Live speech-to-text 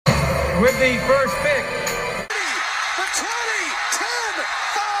with the first pick.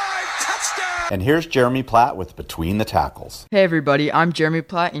 And here's Jeremy Platt with Between the Tackles. Hey everybody, I'm Jeremy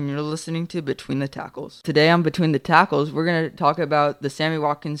Platt and you're listening to Between the Tackles. Today on Between the Tackles, we're going to talk about the Sammy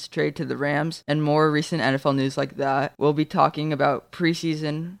Watkins trade to the Rams and more recent NFL news like that. We'll be talking about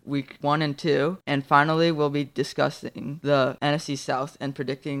preseason week 1 and 2, and finally we'll be discussing the NFC South and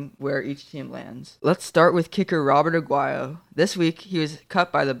predicting where each team lands. Let's start with kicker Robert Aguayo. This week, he was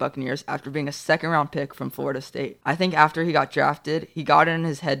cut by the Buccaneers after being a second-round pick from Florida State. I think after he got drafted, he got in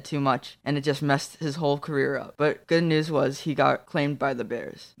his head too much, and it just messed his whole career up. But good news was he got claimed by the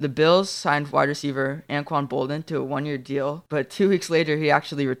Bears. The Bills signed wide receiver Anquan Boldin to a 1-year deal, but 2 weeks later, he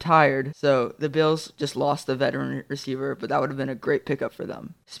actually retired, so the Bills just lost the veteran receiver, but that would have been a great pickup for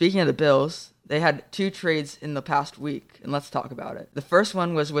them. Speaking of the Bills, they had 2 trades in the past week, and let's talk about it. The first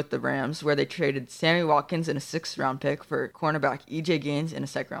one was with the Rams, where they traded Sammy Watkins and a 6th-round pick for cornerback E.J. Gaines and a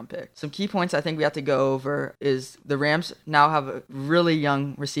 2nd-round pick. Some key points I think we have to go over is the Rams now have a really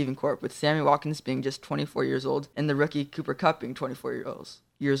young receiving corps, with Sammy Watkins being just 24 years old and the rookie Cooper Kupp being 24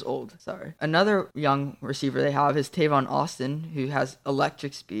 years old. Another young receiver they have is Tavon Austin, who has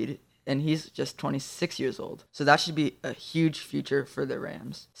electric speed, and he's just 26 years old. So that should be a huge future for the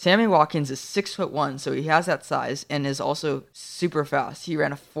Rams. Sammy Watkins is 6'1", so he has that size and is also super fast. He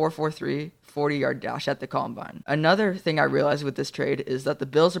ran a 4.43 40-yard dash at the combine. Another thing I realized with this trade is that the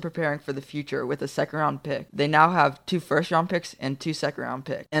Bills are preparing for the future with a 2nd-round pick. They now have 2 1st-round picks and 2 2nd-round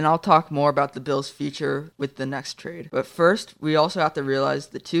picks. And I'll talk more about the Bills' future with the next trade. But first, we also have to realize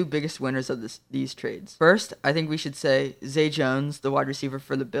the 2 biggest winners of these trades. First, I think we should say Zay Jones, the wide receiver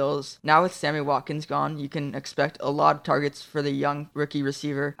for the Bills. Now with Sammy Watkins gone, you can expect a lot of targets for the young rookie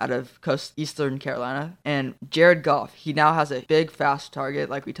receiver out of Eastern Carolina. And Jared Goff, he now has a big, fast target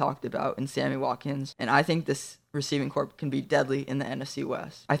like we talked about in Sammy Watkins, and I think this receiving corps can be deadly in the NFC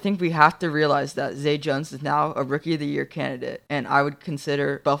West. I think we have to realize that Zay Jones is now a Rookie of the Year candidate, and I would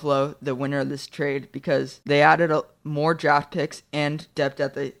consider Buffalo the winner of this trade because they added more draft picks and depth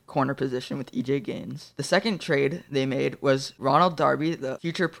at the corner position with E.J. Gaines. The second trade they made was Ronald Darby, the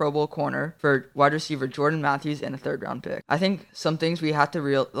future Pro Bowl corner, for wide receiver Jordan Matthews and a 3rd-round pick. I think some things we have to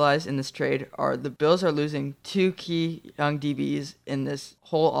realize in this trade are the Bills are losing 2 key young DBs in this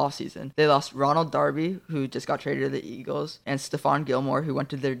whole offseason. They lost Ronald Darby, who just got traded to the Eagles, and Stephon Gilmore, who went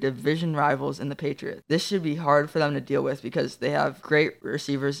to their division rivals in the Patriots. This should be hard for them to deal with because they have great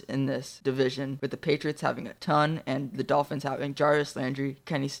receivers in this division, with the Patriots having a ton and the Dolphins having Jarvis Landry,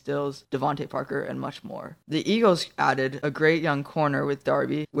 Kenny Stills, Devontae Parker, and much more. The Eagles added a great young corner with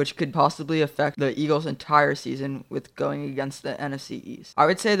Darby, which could possibly affect the Eagles' entire season with going against the NFC East. I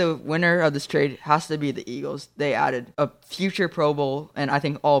would say the winner of this trade has to be the Eagles. They added a future Pro Bowl and I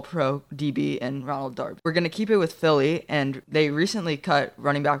think All-Pro DB and Ronald Darby. We're going to keep it with Philly, and they recently cut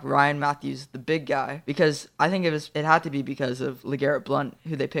running back Ryan Matthews, the big guy, because I think it had to be because of LeGarrette Blount,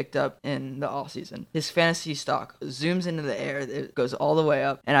 who they picked up in the offseason. His fantasy stock zooms into the air, it goes all the way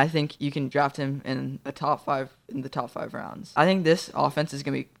up, and I think you can draft him in the top 5 rounds. I think this offense is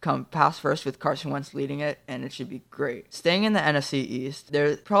going to become pass first with Carson Wentz leading it, and it should be great. Staying in the NFC East,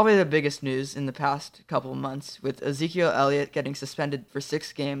 they're probably the biggest news in the past couple of months, with Ezekiel Elliott getting suspended for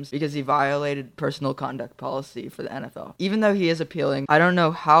 6 games because he violated personal conduct policy for the NFL. Even though he is appealing, I don't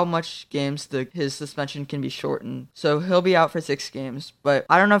know how much games his suspension can be shortened, so he'll be out for 6 games. But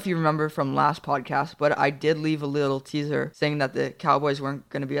I don't know if you remember from last podcast, but I did leave a little teaser saying that the Cowboys weren't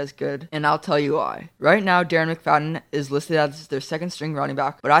going to be as good, and I'll tell you why. Right now, Darren McFadden is listed as their 2nd-string running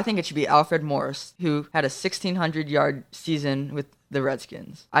back, but I think it should be Alfred Morris, who had a 1,600-yard season with the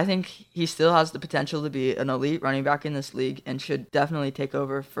Redskins. I think he still has the potential to be an elite running back in this league and should definitely take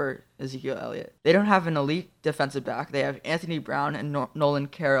over for Ezekiel Elliott. They don't have an elite defensive back. They have Anthony Brown and Nolan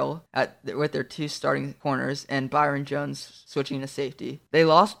Carroll with their 2 starting corners and Byron Jones switching to safety. They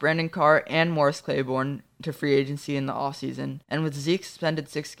lost Brandon Carr and Morris Claiborne to free agency in the offseason. And with Zeke suspended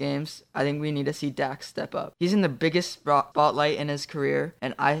 6 games, I think we need to see Dak step up. He's in the biggest spotlight in his career,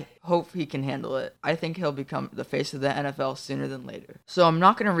 and I hope he can handle it. I think he'll become the face of the NFL sooner than later. So I'm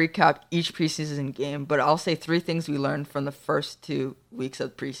not going to recap each preseason game, but I'll say 3 things we learned from the first 2 weeks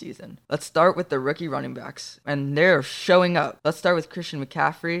of preseason. Let's start with the rookie running backs, and they're showing up. Let's start with Christian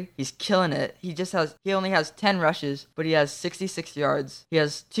McCaffrey. He's killing it. He only has 10 rushes, but he has 66 yards. He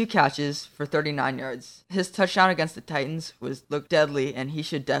has 2 catches for 39 yards. His touchdown against the Titans looked deadly, and he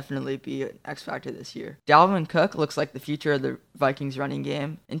should definitely be an X factor this year. Dalvin Cook looks like the future of the Vikings running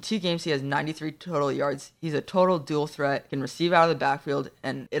game. In 2 games, he has 93 total yards. He's a total dual threat, can receive out of the backfield,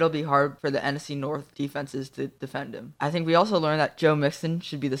 and it'll be hard for the NFC North defenses to defend him. I think we also learned that Joe Mixon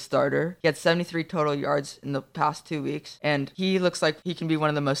should be the starter. He had 73 total yards in the past 2 weeks, and he looks like he can be one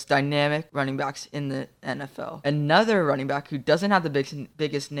of the most dynamic running backs in the NFL. Another running back who doesn't have the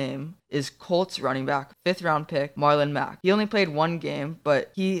biggest name is Colts running back, 5th round pick, Marlon Mack. He only played 1 game,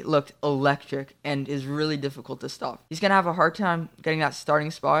 but he looked electric and is really difficult to stop. He's going to have a hard time getting that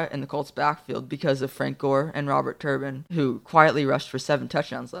starting spot in the Colts backfield because of Frank Gore and Robert Turbin, who quietly rushed for 7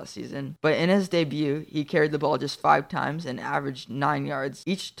 touchdowns last season. But in his debut, he carried the ball just 5 times and averaged 9 yards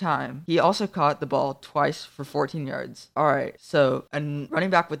each time. He also caught the ball twice for 14 yards. Alright, so a running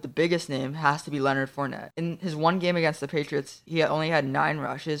back with the biggest name has to be Leonard Fournette. In his 1 game against the Patriots, he only had 9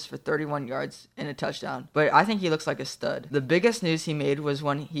 rushes for 31 yards and a touchdown, but I think he looks like a stud. The biggest news he made was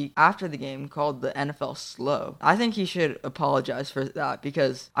when he, after the game, called the NFL slow. I think he should apologize for that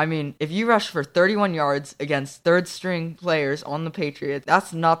because, I mean, if you rush for 31 yards against third string players on the Patriots,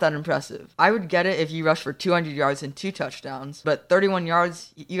 that's not that impressive. I would get it if you rush for 200 yards and 2 touchdowns, but 31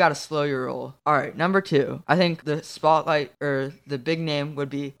 yards, you gotta slow your roll. Alright, number 2. I think the spotlight, or the big name,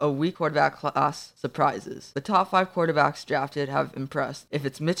 would be a weak quarterback class surprises. The top 5 quarterbacks drafted have impressed. If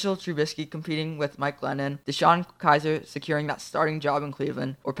it's Mitchell Trubisky competing with Mike Glennon, DeShone Kizer securing that starting job in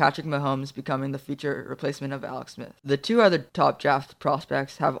Cleveland, or Patrick Mahomes becoming the future replacement of Alex Smith. The 2 other top draft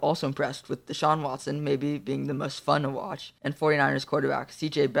prospects have also impressed, with Deshaun Watson maybe being the most fun to watch, and 49ers quarterback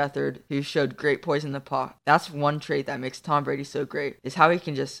CJ Beathard, who showed great poise in the pocket. That's one trait that makes Tom Brady so great, is how he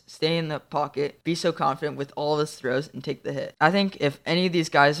can just stay in the pocket, be so confident with all of his throws, and take the hit. I think if any of these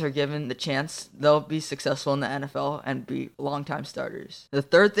guys are given the chance, they'll be successful in the NFL and be long-time starters. The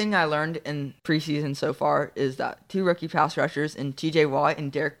third thing I learned in preseason so far is that 2 rookie pass rushers in TJ Watt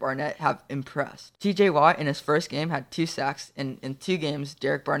and Derek Barnett have impressed. TJ Watt in his first game had 2 sacks, and in 2 games,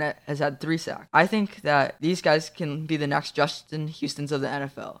 Derek Barnett has had 3 sacks. I think that these guys can be the next Justin Houstons of the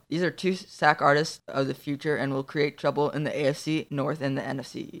NFL. These are 2 sack artists of the future and will create trouble in the AFC North and the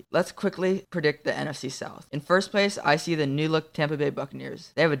NFC. Let's quickly predict the NFC South. In first place, I see the new-look Tampa Bay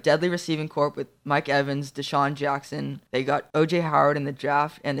Buccaneers. They have a deadly receiving corps with Mike Evans, Deshaun Jackson. They got O.J. Howard in the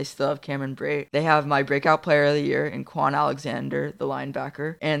draft, and they still have Cameron Brate. They have my breakout player of the year in Quan Alexander, the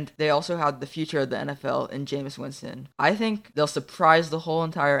linebacker, and they also have the future of the NFL in Jameis Winston. I think they'll surprise the whole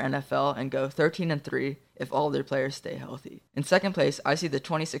entire NFL and go 13-3 if all their players stay healthy. In second place, I see the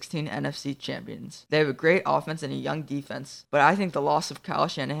 2016 NFC champions. They have a great offense and a young defense, but I think the loss of Kyle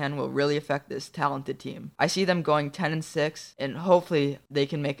Shanahan will really affect this talented team. I see them going 10-6, and hopefully they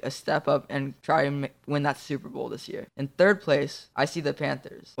can make a step up and try and win that Super Bowl this year. In third place, I see the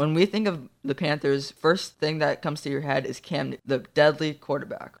Panthers. When we think of the Panthers, first thing that comes to your head is Cam Newton, the deadly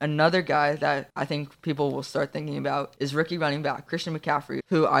quarterback. Another guy that I think people will start thinking about is rookie running back Christian McCaffrey,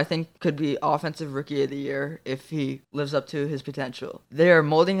 who I think could be offensive rookie of the year if he lives up to his potential. They are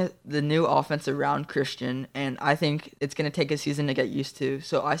molding the new offense around Christian, and I think it's going to take a season to get used to,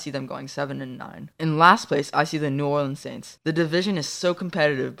 so I see them going 7-9. In last place, I see the New Orleans Saints. The division is so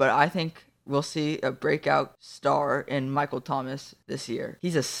competitive, but I think we'll see a breakout star in Michael Thomas this year.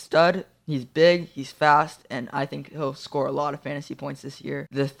 He's a stud. He's big, he's fast, and I think he'll score a lot of fantasy points this year.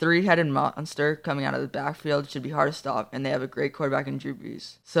 The 3-headed monster coming out of the backfield should be hard to stop, and they have a great quarterback in Drew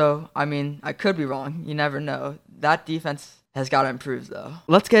Brees. So, I mean, I could be wrong. You never know. That defense has got to improve, though.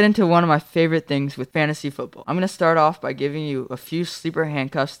 Let's get into one of my favorite things with fantasy football. I'm going to start off by giving you a few sleeper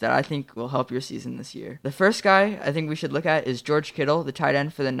handcuffs that I think will help your season this year. The first guy I think we should look at is George Kittle, the tight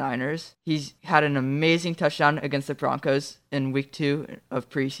end for the Niners. He's had an amazing touchdown against the Broncos in week 2 of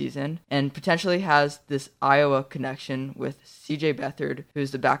preseason, and potentially has this Iowa connection with CJ Beathard,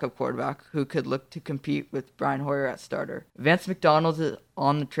 who's the backup quarterback, who could look to compete with Brian Hoyer at starter. Vance McDonald is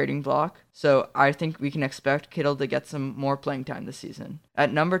on the trading block, so I think we can expect Kittle to get some more playing time this season.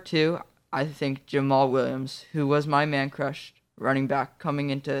 At number 2, I think Jamal Williams, who was my man crush running back coming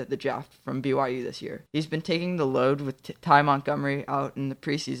into the draft from BYU this year. He's been taking the load with Ty Montgomery out in the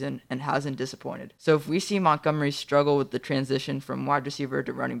preseason and hasn't disappointed. So if we see Montgomery struggle with the transition from wide receiver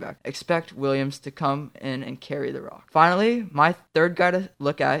to running back, expect Williams to come in and carry the rock. Finally, my third guy to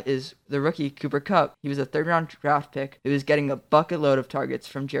look at is the rookie Cooper Kupp. He was a 3rd-round draft pick who was getting a bucket load of targets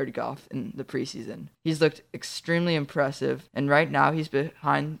from Jared Goff in the preseason. He's looked extremely impressive, and right now he's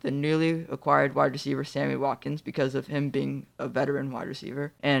behind the newly acquired wide receiver Sammy Watkins because of him being a veteran wide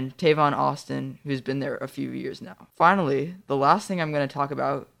receiver, and Tavon Austin, who's been there a few years now. Finally, the last thing I'm going to talk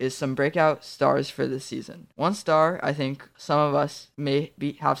about is some breakout stars for this season. One star I think some of us may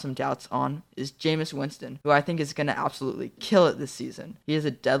have some doubts on is Jameis Winston, who I think is going to absolutely kill it this season. He is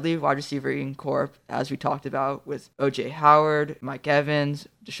a deadly wide receiver in corp, as we talked about, with O.J. Howard, Mike Evans,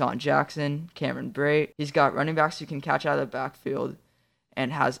 Deshaun Jackson, Cameron Brate. He's got running backs who can catch out of the backfield,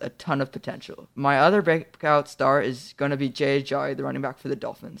 and has a ton of potential. My other breakout star is going to be Jay Ajayi, the running back for the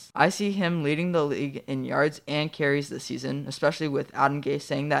Dolphins. I see him leading the league in yards and carries this season, especially with Adam Gase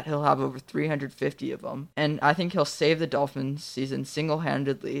saying that he'll have over 350 of them. And I think he'll save the Dolphins season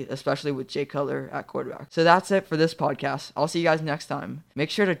single-handedly, especially with Jay Cutler at quarterback. So that's it for this podcast. I'll see you guys next time. Make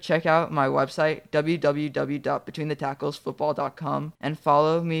sure to check out my website, www.betweenthetacklesfootball.com, and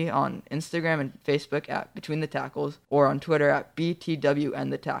follow me on Instagram and Facebook at Between the Tackles, or on Twitter at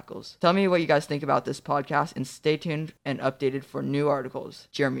BTWNTheTackles. Tell me what you guys think about this podcast, and stay tuned and updated for new articles.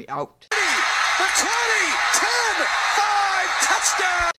 Jeremy out.